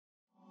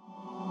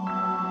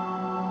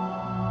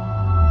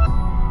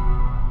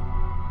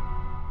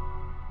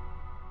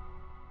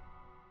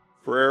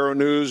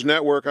Aero-News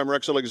Network. I'm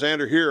Rex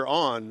Alexander here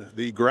on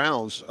the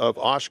grounds of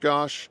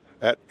Oshkosh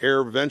at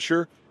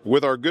AirVenture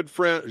with our good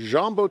friend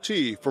Jean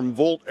Botti from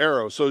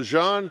VoltAero. So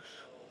Jean,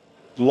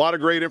 a lot of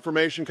great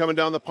information coming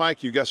down the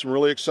pike. You've got some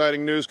really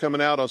exciting news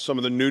coming out on some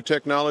of the new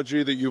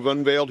technology that you've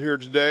unveiled here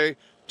today.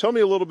 Tell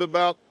me a little bit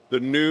about the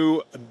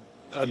new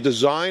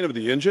design of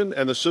the engine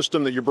and the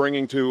system that you're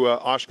bringing to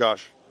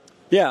Oshkosh.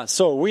 Yeah,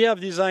 so we have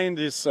designed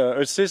this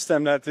a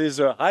system that is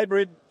a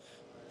hybrid,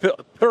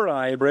 pure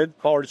hybrid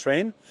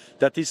powertrain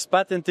that is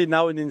patented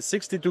now in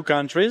 62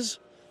 countries,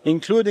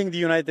 including the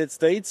United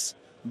States,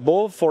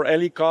 both for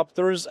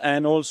helicopters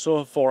and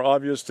also for,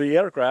 obviously,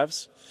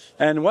 aircrafts.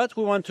 And what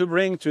we want to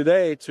bring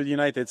today to the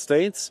United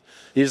States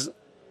is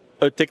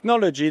a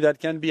technology that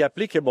can be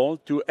applicable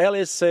to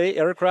LSA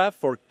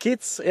aircraft, for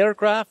kits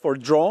aircraft, for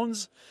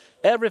drones,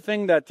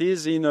 everything that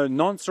is in a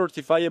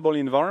non-certifiable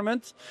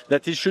environment,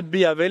 that it should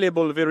be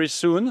available very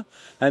soon.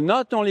 And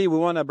not only we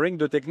want to bring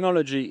the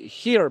technology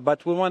here,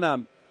 but we want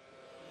to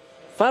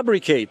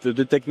fabricate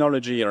the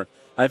technology here.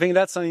 I think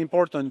that's an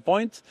important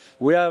point.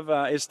 We have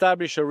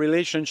established a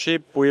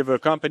relationship with a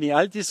company,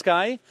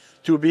 AltiSky,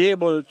 to be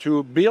able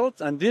to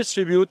build and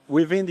distribute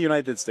within the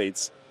United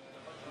States.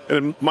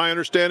 And my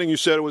understanding, you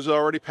said it was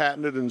already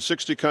patented in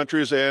 60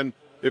 countries, and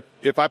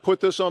if I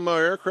put this on my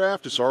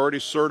aircraft, it's already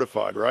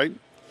certified, right?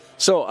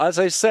 So, as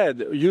I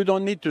said, you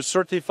don't need to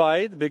certify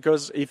it,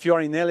 because if you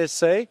are in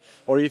LSA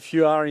or if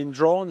you are in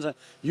drones,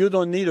 you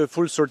don't need a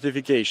full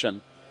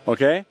certification,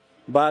 okay?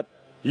 But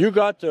you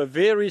got a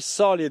very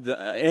solid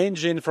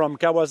engine from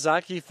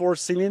Kawasaki,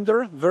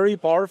 4-cylinder, very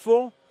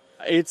powerful.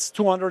 It's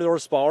 200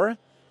 horsepower.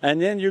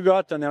 And then you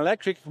got an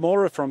electric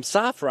motor from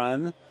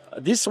Safran.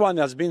 This one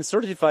has been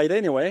certified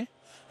anyway.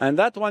 And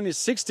that one is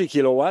 60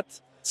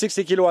 kilowatts.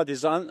 60 kilowatt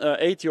is on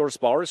 80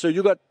 horsepower. So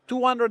you got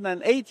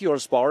 280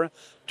 horsepower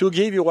to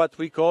give you what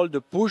we call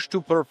the push to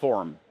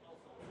perform.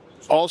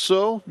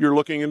 Also, you're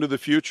looking into the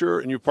future,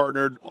 and you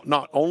partnered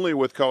not only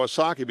with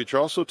Kawasaki, but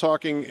you're also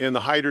talking in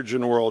the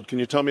hydrogen world. Can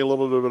you tell me a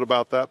little bit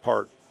about that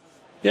part?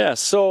 Yeah,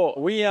 so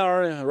we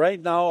are right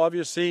now,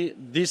 obviously,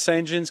 these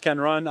engines can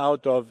run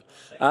out of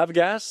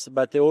avgas,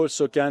 but they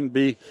also can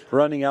be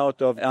running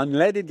out of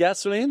unleaded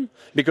gasoline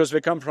because they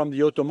come from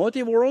the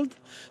automotive world.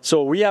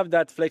 So we have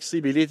that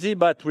flexibility,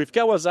 but with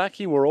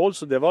Kawasaki, we're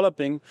also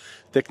developing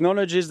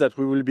technologies that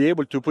we will be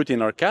able to put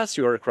in our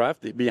Cassio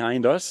aircraft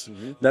behind us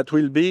that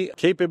will be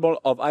capable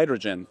of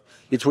hydrogen.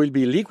 It will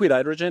be liquid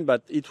hydrogen,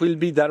 but it will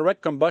be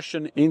direct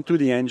combustion into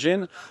the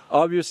engine.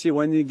 Obviously,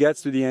 when it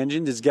gets to the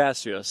engine, it's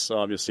gaseous,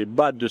 obviously,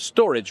 but the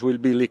storage will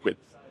be liquid.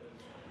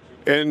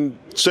 And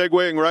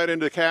segueing right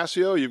into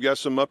Cassio, you've got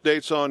some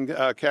updates on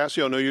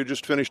Cassio. I know you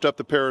just finished up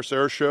the Paris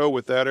Air Show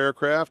with that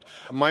aircraft.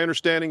 My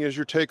understanding is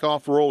your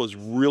takeoff roll is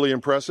really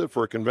impressive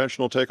for a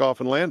conventional takeoff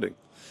and landing.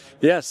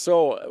 Yes,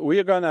 so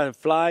we're going to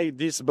fly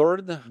this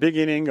bird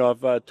beginning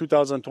of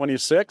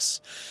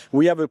 2026.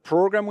 We have a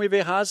program with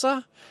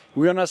EASA.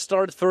 We're going to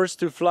start first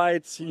to fly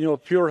it,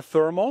 pure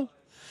thermal.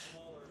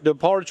 The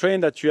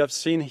powertrain that you have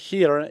seen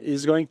here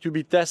is going to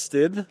be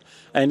tested,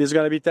 and is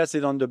going to be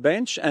tested on the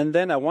bench. And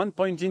then at one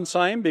point in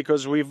time,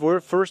 because we were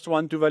first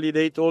one to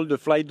validate all the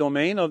flight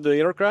domain of the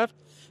aircraft,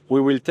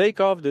 we will take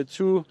off the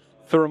two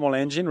thermal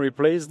engine,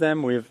 replace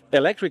them with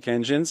electric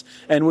engines,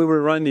 and we will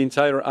run the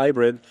entire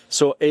hybrid.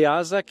 So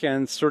EASA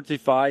can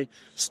certify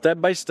step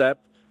by step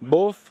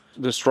both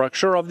the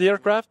structure of the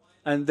aircraft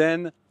and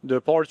then the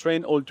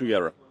powertrain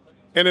altogether.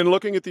 And in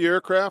looking at the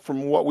aircraft,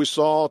 from what we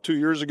saw 2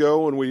 years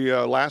ago when we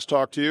last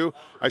talked to you,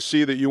 I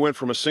see that you went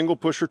from a single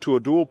pusher to a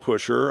dual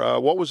pusher.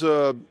 What was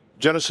the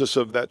genesis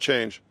of that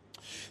change?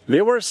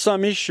 There were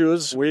some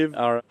issues with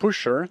our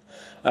pusher,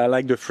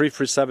 like the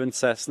 337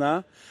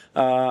 Cessna.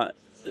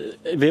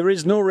 There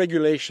is no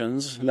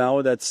regulations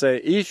now that say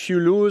if you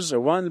lose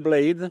one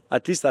blade,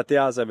 at least at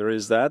EASA there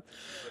is that,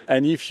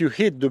 and if you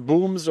hit the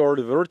booms or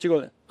the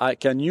vertical,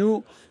 can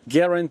you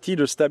guarantee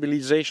the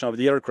stabilization of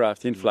the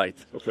aircraft in flight?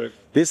 Okay.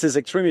 This is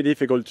extremely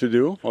difficult to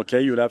do.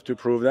 Okay, you'll have to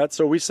prove that.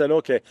 So we said,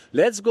 okay,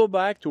 let's go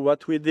back to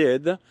what we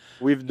did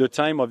with the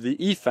time of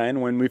the E-fan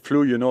when we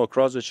flew,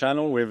 across the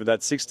channel with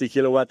that 60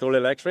 kilowatt all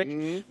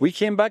electric. We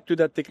came back to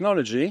that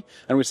technology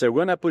and we said,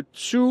 we're going to put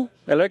two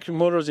electric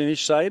motors in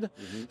each side.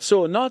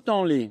 So not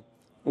only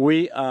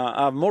we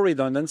have more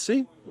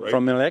redundancy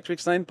from an electric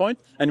standpoint,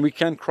 and we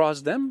can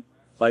cross them,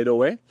 by the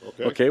way.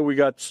 Okay, we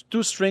got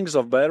two strings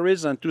of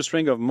batteries and two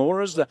strings of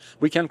motors that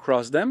we can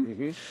cross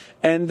them.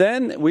 And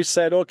then we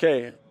said,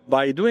 okay,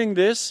 by doing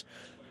this,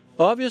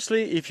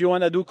 obviously, if you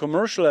want to do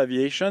commercial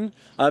aviation,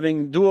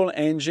 having dual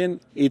engine,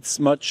 it's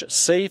much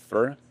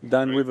safer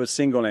than with a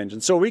single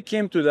engine. So we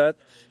came to that.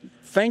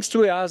 Thanks to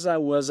EASA,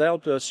 who has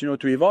helped us,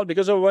 to evolve,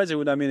 because otherwise it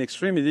would have been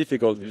extremely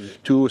difficult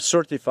to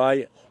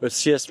certify a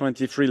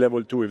CS23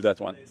 level 2 with that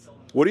one.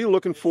 What are you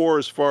looking for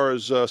as far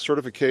as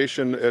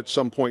certification at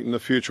some point in the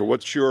future?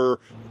 What's your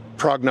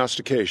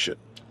prognostication?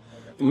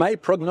 My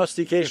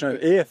prognostication,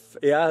 if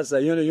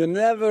EASA, you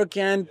never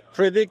can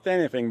predict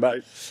anything,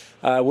 but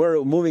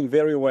we're moving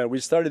very well. We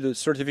started the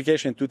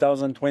certification in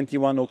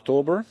 2021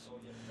 October.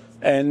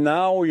 And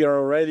now we are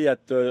already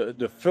at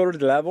the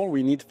third level.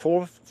 We need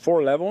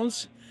four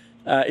levels.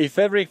 If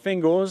everything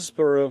goes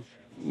per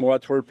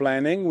what we're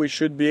planning, we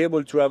should be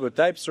able to have a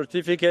type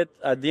certificate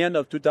at the end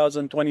of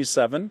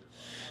 2027,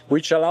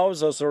 which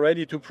allows us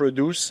already to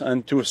produce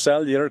and to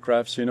sell the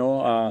aircrafts,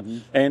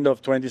 end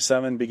of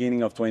 27,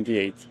 beginning of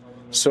 28.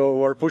 So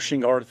we're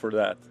pushing hard for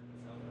that.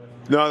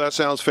 No, that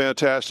sounds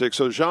fantastic.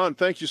 So, Jean,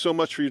 thank you so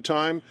much for your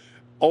time.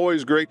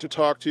 Always great to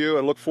talk to you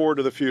and look forward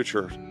to the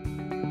future.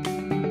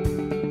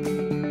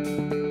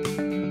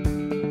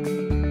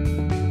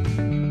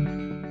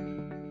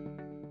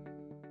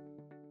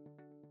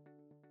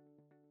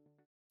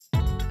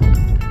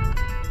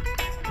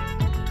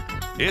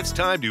 It's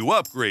time to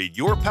upgrade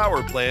your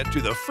power plant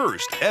to the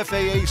first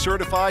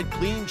FAA-certified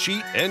clean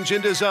sheet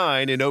engine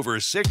design in over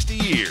 60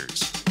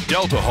 years.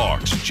 Delta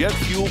Hawk's jet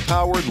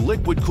fuel-powered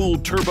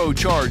liquid-cooled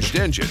turbocharged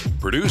engine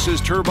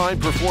produces turbine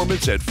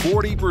performance at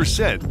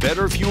 40%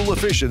 better fuel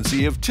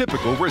efficiency of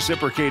typical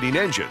reciprocating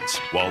engines,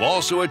 while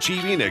also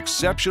achieving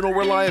exceptional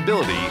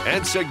reliability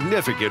and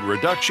significant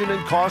reduction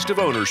in cost of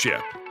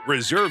ownership.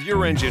 Reserve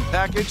your engine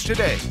package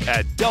today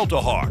at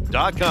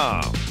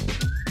deltahawk.com.